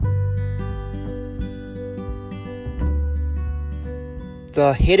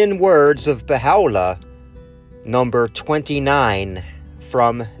The Hidden Words of Baha'u'llah, number 29,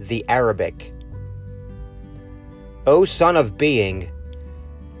 from the Arabic. O son of being,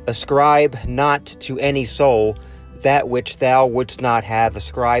 ascribe not to any soul that which thou wouldst not have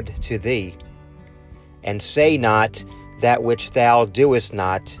ascribed to thee, and say not that which thou doest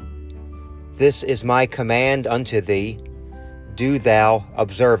not. This is my command unto thee, do thou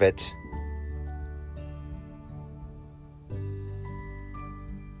observe it.